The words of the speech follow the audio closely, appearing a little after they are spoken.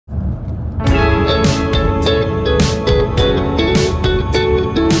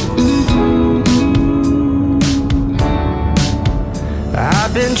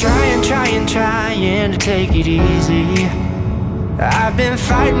take it easy. I've been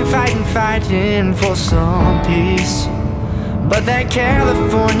fighting for some peace, but that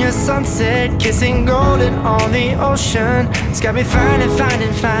California sunset kissing golden on the ocean, it's got me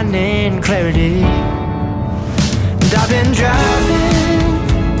finding clarity. And I've been driving,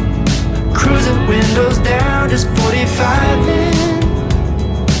 cruising windows down, just 45 in,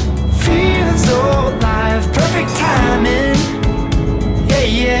 feeling so alive, perfect timing.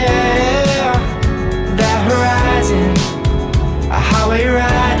 Yeah, that horizon, a highway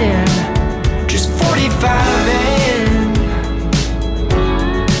riding, just 45 in,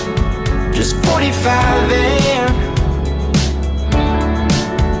 just 45 in.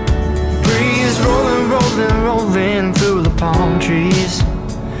 Breeze rolling through the palm trees.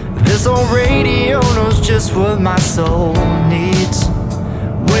 This old radio knows just what my soul needs.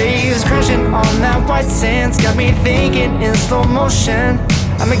 Waves crashing on that white sand's got me thinking in slow motion.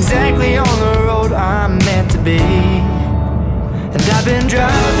 I'm exactly on the road I'm meant to be. And I've been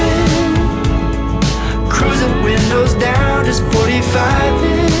driving, cruising windows down, just 45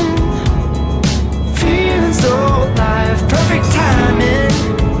 in, feeling so alive, perfect timing.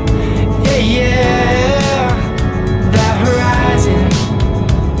 Yeah, that horizon,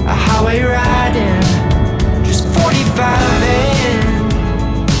 a highway riding, just 45 in,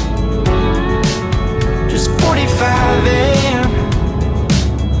 just 45 in.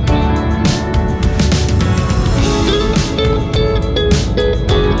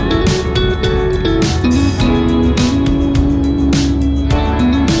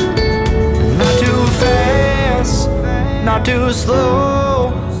 Not too fast, not too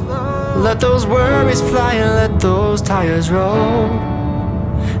slow. Let those worries fly and let those tires roll.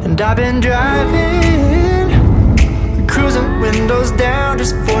 And I've been driving, cruising windows down,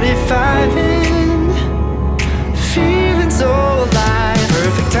 just 45 in, feeling so alive,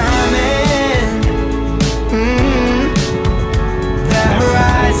 perfect timing. That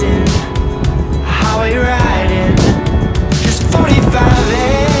horizon, highway riding, just 45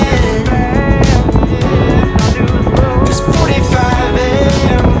 in, just 45 in,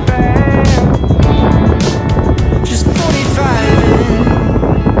 just 45 in.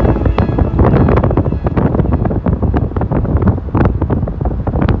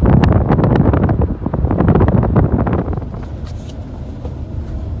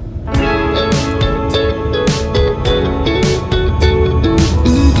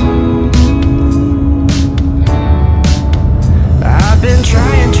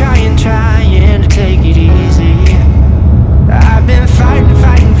 Trying to take it easy. I've been fighting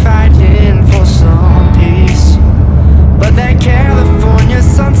for some peace, but that California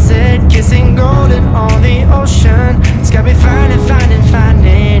sunset kissing golden on the ocean, it's got me finding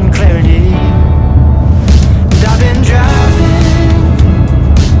clarity. And I've been driving,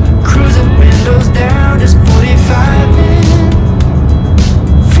 cruising windows down, just 45 in,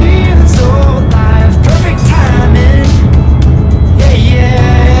 feeling so alive, perfect timing.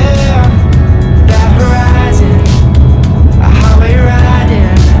 Yeah, that horizon, a highway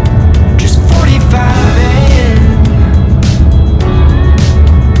riding, just 45 in,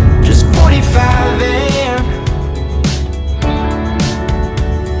 just 45 in.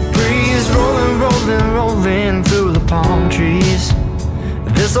 Breeze rolling through the palm trees.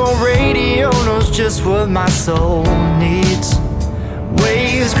 This old radio knows just what my soul needs.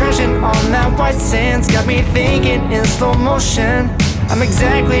 Waves crashing on that white sand's got me thinking in slow motion. I'm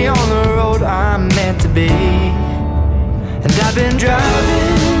exactly on the road I'm meant to be. And I've been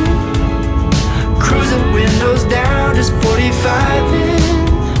driving, cruising windows down, just 45 in,